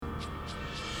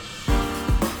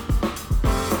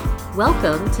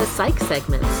Welcome to Psych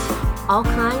Segments, all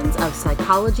kinds of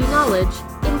psychology knowledge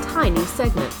in tiny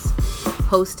segments.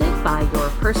 Hosted by your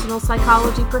personal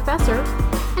psychology professor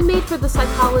and made for the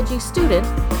psychology student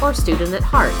or student at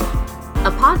heart.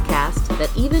 A podcast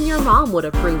that even your mom would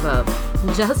approve of.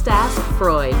 Just ask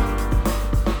Freud.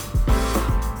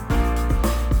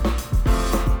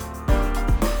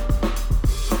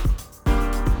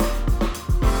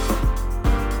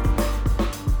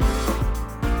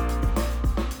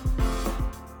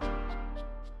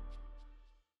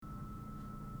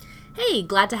 Hey,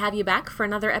 glad to have you back for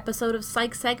another episode of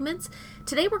Psych Segments.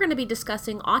 Today we're going to be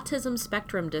discussing autism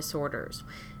spectrum disorders.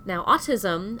 Now,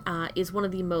 autism is one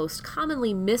of the most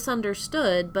commonly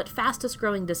misunderstood but fastest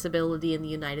growing disability in the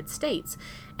United States.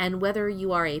 And whether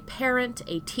you are a parent,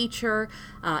 a teacher,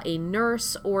 a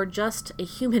nurse, or just a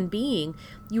human being,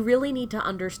 you really need to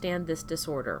understand this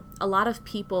disorder. A lot of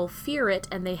people fear it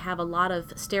and they have a lot of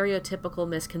stereotypical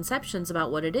misconceptions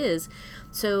about what it is.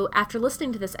 So after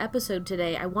listening to this episode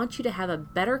today, I want you to have a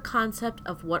better concept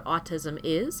of what autism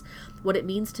is, what it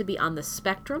means to be on the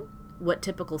spectrum, what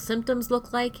typical symptoms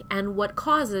look like, and what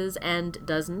causes and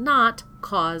does not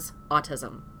cause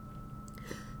autism.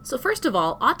 So first of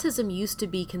all, autism used to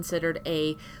be considered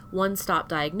a one-stop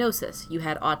diagnosis. You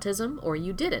had autism or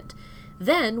you didn't.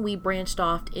 Then we branched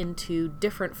off into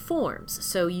different forms.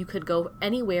 So you could go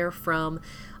anywhere from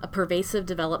a pervasive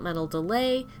developmental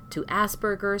delay to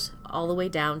Asperger's, all the way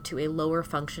down to a lower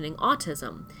functioning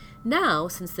autism. Now,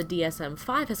 since the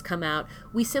DSM-5 has come out,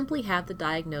 we simply have the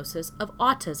diagnosis of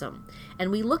autism,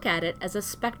 and we look at it as a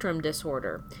spectrum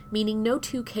disorder, meaning no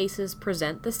two cases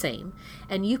present the same,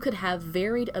 and you could have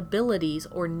varied abilities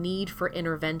or need for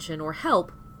intervention or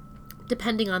help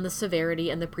depending on the severity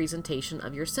and the presentation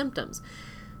of your symptoms.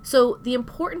 So the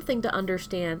important thing to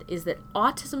understand is that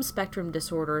autism spectrum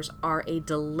disorders are a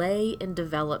delay in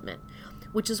development,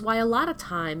 which is why a lot of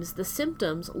times the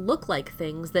symptoms look like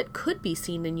things that could be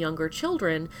seen in younger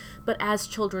children, but as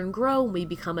children grow and we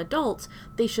become adults,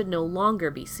 they should no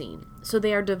longer be seen. So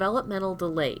they are developmental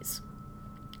delays.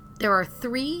 There are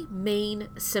three main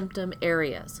symptom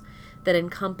areas that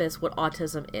encompass what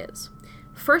autism is.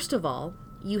 First of all,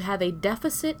 you have a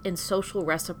deficit in social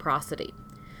reciprocity.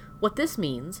 What this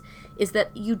means is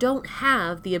that you don't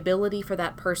have the ability for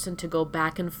that person to go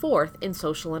back and forth in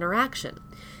social interaction.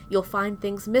 You'll find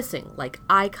things missing, like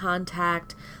eye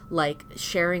contact, like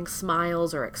sharing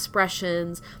smiles or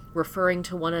expressions, referring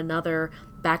to one another,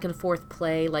 back and forth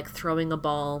play, like throwing a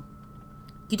ball.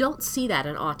 You don't see that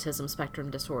in autism spectrum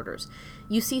disorders.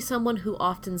 You see someone who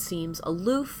often seems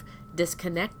aloof,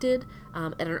 disconnected.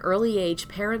 At an early age,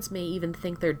 parents may even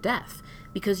think they're deaf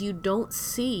because you don't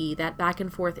see that back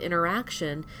and forth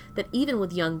interaction that even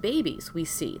with young babies we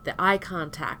see, the eye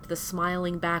contact, the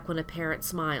smiling back when a parent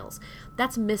smiles.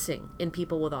 That's missing in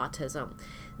people with autism.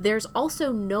 There's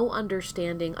also no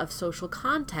understanding of social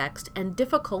context and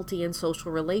difficulty in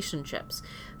social relationships.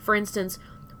 For instance,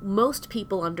 most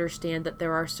people understand that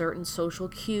there are certain social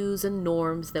cues and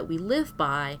norms that we live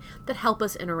by that help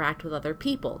us interact with other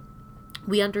people.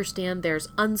 We understand there's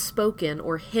unspoken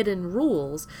or hidden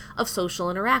rules of social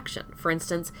interaction. For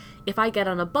instance, if I get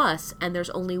on a bus and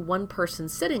there's only one person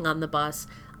sitting on the bus,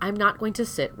 I'm not going to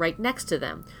sit right next to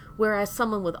them, whereas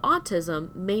someone with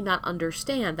autism may not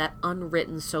understand that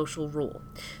unwritten social rule.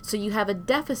 So you have a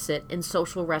deficit in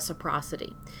social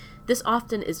reciprocity. This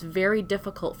often is very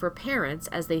difficult for parents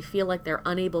as they feel like they're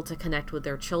unable to connect with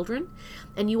their children.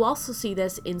 And you also see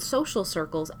this in social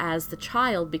circles as the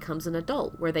child becomes an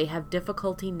adult, where they have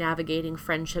difficulty navigating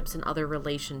friendships and other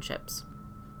relationships.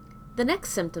 The next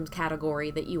symptoms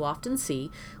category that you often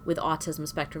see with autism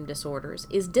spectrum disorders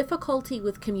is difficulty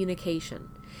with communication.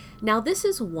 Now, this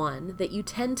is one that you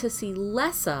tend to see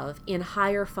less of in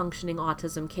higher functioning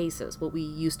autism cases, what we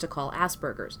used to call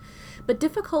Asperger's. But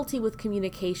difficulty with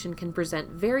communication can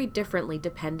present very differently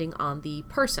depending on the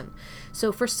person.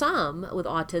 So for some with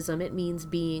autism, it means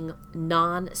being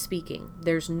non-speaking.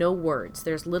 There's no words.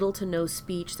 There's little to no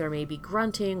speech. There may be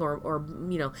grunting or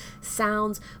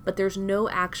sounds, but there's no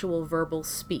actual verbal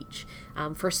speech.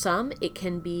 For some, it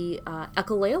can be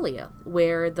echolalia,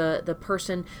 where the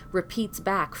person repeats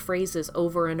back phrases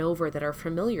over and over that are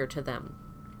familiar to them.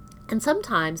 And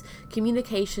sometimes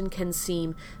communication can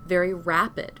seem very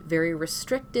rapid, very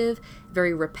restrictive,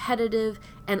 very repetitive,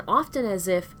 and often as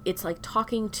if it's like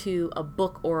talking to a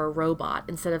book or a robot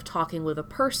instead of talking with a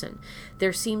person.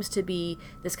 There seems to be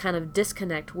this kind of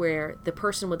disconnect where the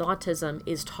person with autism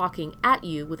is talking at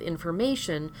you with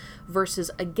information versus,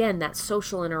 again, that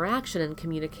social interaction and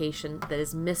communication that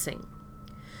is missing.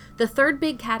 The third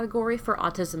big category for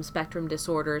autism spectrum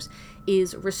disorders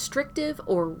is restrictive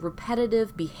or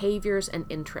repetitive behaviors and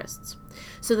interests.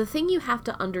 So the thing you have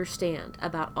to understand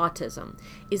about autism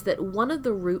is that one of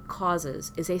the root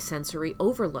causes is a sensory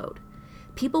overload.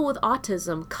 People with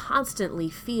autism constantly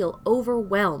feel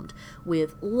overwhelmed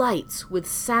with lights, with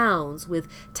sounds, with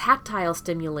tactile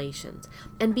stimulations.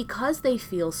 And because they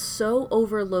feel so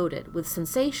overloaded with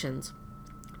sensations,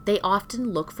 they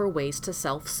often look for ways to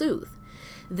self-soothe.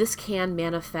 This can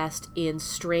manifest in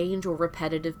strange or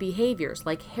repetitive behaviors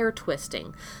like hair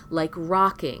twisting, like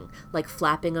rocking, like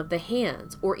flapping of the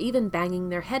hands, or even banging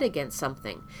their head against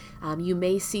something. You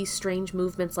may see strange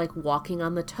movements like walking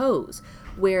on the toes,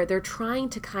 where they're trying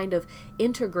to kind of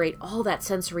integrate all that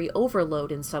sensory overload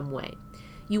in some way.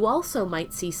 You also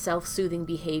might see self-soothing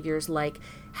behaviors like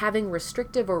having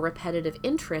restrictive or repetitive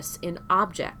interests in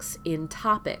objects, in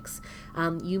topics.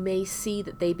 You may see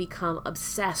that they become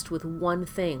obsessed with one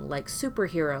thing, like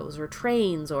superheroes or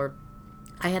trains, or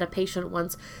I had a patient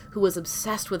once who was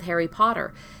obsessed with Harry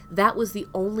Potter. That was the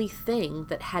only thing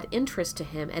that had interest to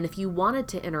him, and if you wanted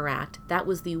to interact, that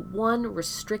was the one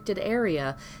restricted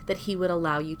area that he would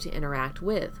allow you to interact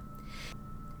with.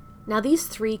 Now, these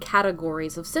three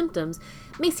categories of symptoms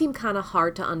may seem kind of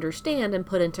hard to understand and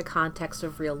put into context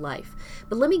of real life,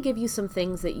 but let me give you some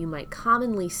things that you might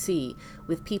commonly see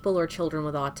with people or children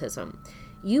with autism.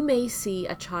 You may see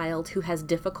a child who has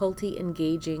difficulty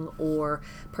engaging or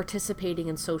participating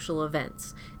in social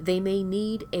events. They may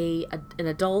need an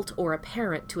adult or a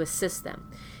parent to assist them.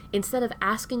 Instead of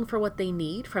asking for what they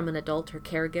need from an adult or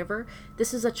caregiver,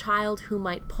 this is a child who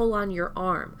might pull on your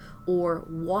arm or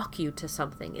walk you to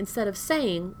something instead of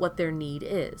saying what their need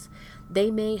is. They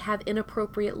may have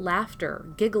inappropriate laughter,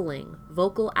 giggling,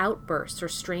 vocal outbursts, or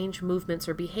strange movements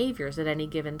or behaviors at any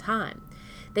given time.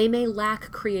 They may lack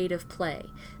creative play.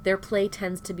 Their play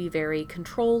tends to be very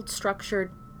controlled,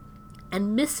 structured,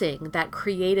 and missing that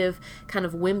creative, kind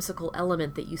of whimsical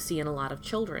element that you see in a lot of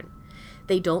children.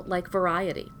 They don't like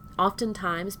variety.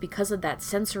 Oftentimes, because of that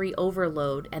sensory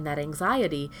overload and that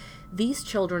anxiety, these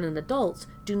children and adults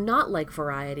do not like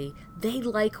variety. They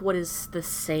like what is the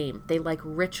same. They like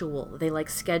ritual. They like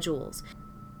schedules.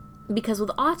 Because with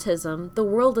autism, the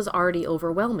world is already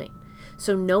overwhelming.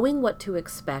 So knowing what to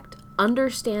expect,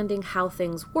 understanding how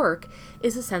things work,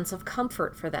 is a sense of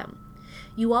comfort for them.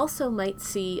 You also might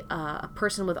see a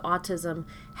person with autism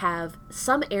have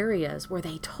some areas where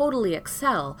they totally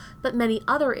excel, but many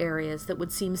other areas that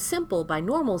would seem simple by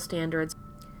normal standards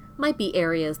might be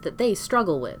areas that they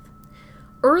struggle with.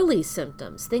 Early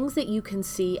symptoms, things that you can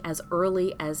see as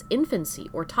early as infancy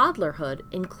or toddlerhood,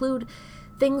 include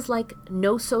things like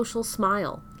no social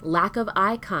smile, lack of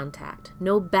eye contact,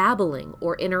 no babbling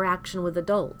or interaction with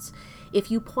adults. If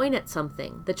you point at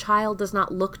something, the child does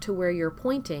not look to where you're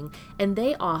pointing, and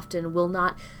they often will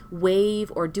not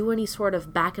wave or do any sort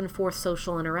of back and forth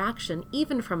social interaction,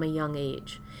 even from a young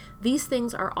age. These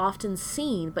things are often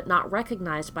seen but not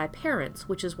recognized by parents,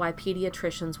 which is why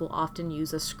pediatricians will often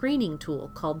use a screening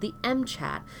tool called the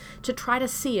MCHAT to try to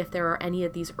see if there are any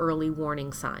of these early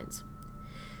warning signs.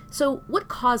 So, what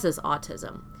causes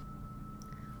autism?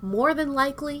 More than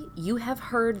likely, you have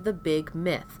heard the big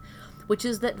myth, which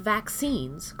is that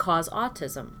vaccines cause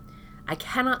autism. I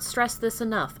cannot stress this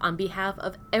enough on behalf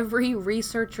of every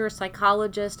researcher,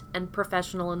 psychologist, and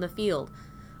professional in the field.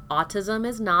 Autism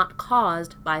is not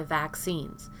caused by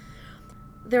vaccines.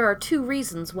 There are two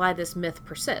reasons why this myth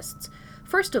persists.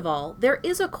 First of all, there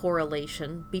is a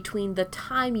correlation between the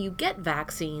time you get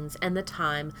vaccines and the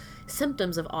time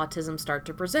symptoms of autism start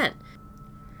to present.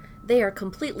 They are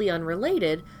completely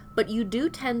unrelated, but you do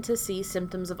tend to see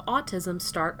symptoms of autism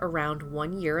start around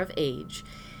 1 year of age.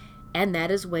 And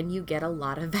that is when you get a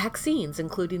lot of vaccines,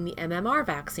 including the MMR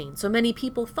vaccine. So many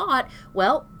people thought,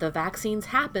 well, the vaccines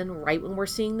happen right when we're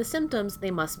seeing the symptoms,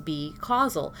 they must be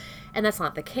causal. And that's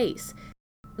not the case.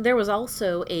 There was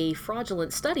also a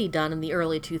fraudulent study done in the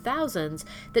early 2000s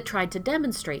that tried to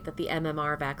demonstrate that the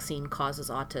MMR vaccine causes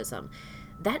autism.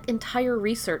 That entire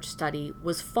research study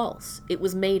was false. It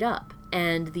was made up,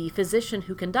 and the physician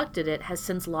who conducted it has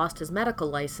since lost his medical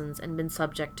license and been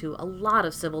subject to a lot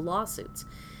of civil lawsuits.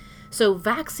 So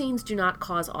vaccines do not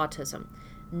cause autism,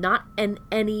 not in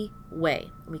any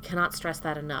way. We cannot stress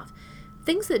that enough.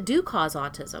 Things that do cause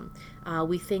autism,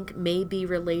 we think may be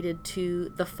related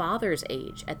to the father's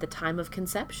age at the time of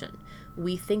conception.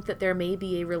 We think that there may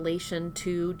be a relation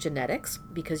to genetics,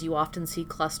 because you often see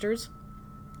clusters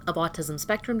of autism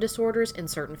spectrum disorders in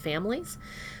certain families.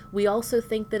 We also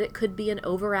think that it could be an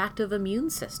overactive immune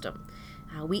system.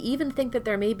 We even think that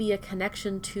there may be a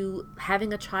connection to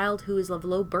having a child who is of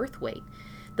low birth weight.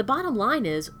 The bottom line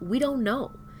is, we don't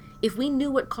know. If we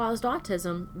knew what caused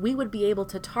autism, we would be able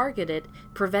to target it,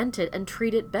 prevent it, and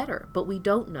treat it better, but we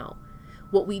don't know.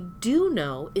 What we do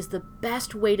know is the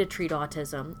best way to treat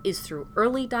autism is through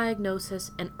early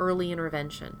diagnosis and early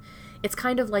intervention. It's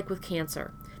kind of like with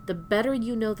cancer. The better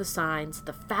you know the signs,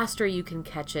 the faster you can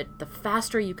catch it, the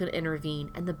faster you can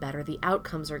intervene, and the better the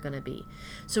outcomes are going to be.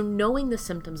 So knowing the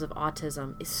symptoms of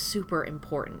autism is super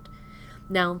important.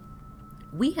 Now,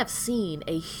 we have seen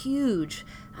a huge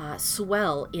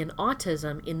swell in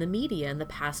autism in the media in the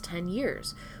past 10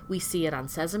 years. We see it on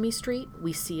Sesame Street,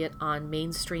 we see it on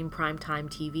mainstream primetime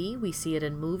TV, we see it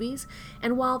in movies,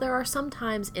 and while there are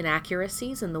sometimes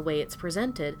inaccuracies in the way it's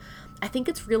presented, I think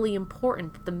it's really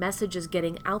important that the message is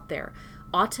getting out there.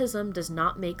 Autism does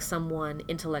not make someone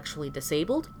intellectually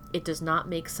disabled. It does not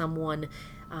make someone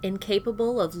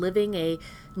incapable of living a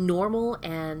normal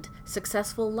and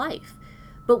successful life.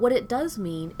 But what it does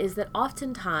mean is that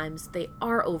oftentimes they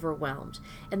are overwhelmed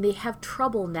and they have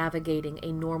trouble navigating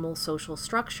a normal social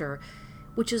structure,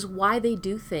 which is why they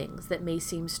do things that may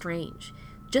seem strange.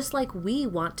 Just like we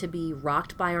want to be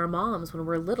rocked by our moms when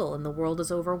we're little and the world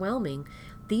is overwhelming,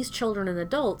 these children and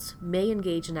adults may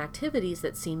engage in activities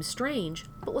that seem strange,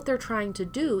 but what they're trying to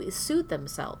do is soothe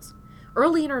themselves.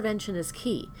 Early intervention is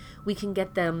key. We can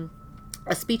get them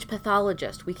a speech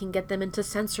pathologist, we can get them into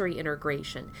sensory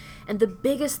integration, and the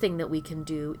biggest thing that we can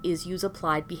do is use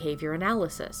applied behavior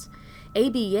analysis.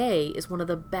 ABA is one of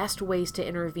the best ways to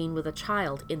intervene with a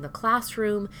child in the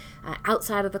classroom,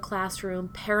 outside of the classroom.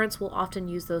 Parents will often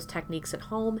use those techniques at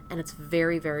home, and it's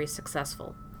very, very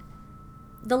successful.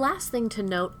 The last thing to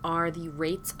note are the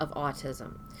rates of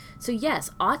autism. So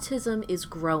yes, autism is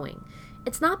growing.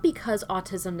 It's not because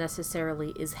autism necessarily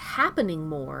is happening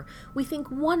more. We think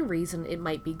one reason it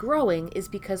might be growing is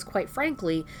because, quite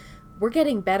frankly, we're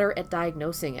getting better at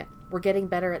diagnosing it. We're getting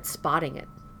better at spotting it.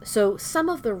 So some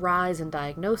of the rise in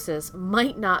diagnosis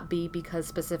might not be because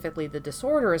specifically the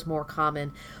disorder is more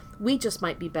common. We just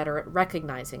might be better at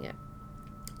recognizing it.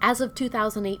 As of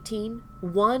 2018,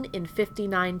 1 in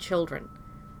 59 children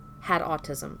had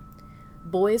autism.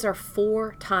 Boys are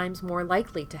 4 times more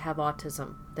likely to have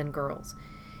autism than girls.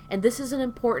 And this is an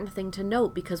important thing to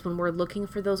note because when we're looking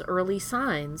for those early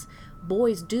signs,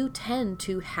 boys do tend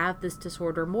to have this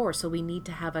disorder more, so we need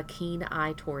to have a keen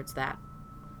eye towards that.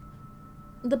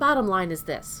 The bottom line is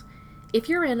this. If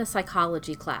you're in a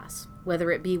psychology class,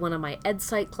 whether it be one of my ed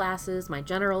psych classes, my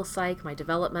general psych, my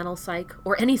developmental psych,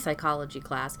 or any psychology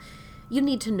class, you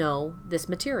need to know this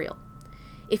material.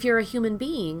 If you're a human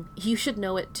being, you should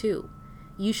know it too.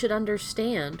 You should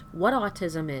understand what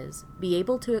autism is, be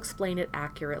able to explain it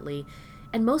accurately,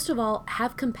 and most of all,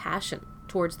 have compassion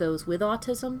towards those with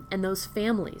autism and those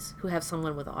families who have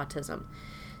someone with autism.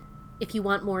 If you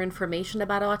want more information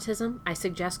about autism, I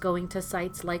suggest going to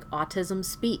sites like Autism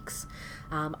Speaks.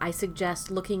 I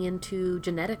suggest looking into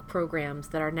genetic programs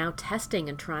that are now testing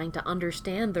and trying to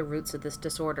understand the roots of this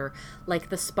disorder, like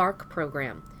the SPARK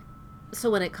program.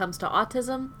 So when it comes to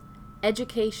autism,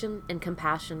 education and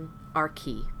compassion are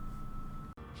key.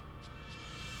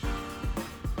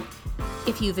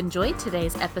 If you've enjoyed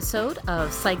today's episode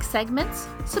of Psych Segments,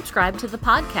 subscribe to the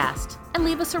podcast and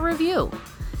leave us a review.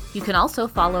 You can also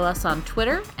follow us on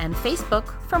Twitter and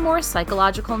Facebook for more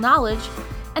psychological knowledge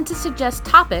and to suggest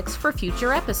topics for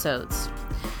future episodes.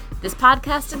 This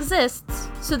podcast exists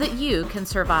so that you can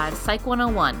survive Psych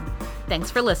 101. Thanks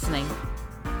for listening.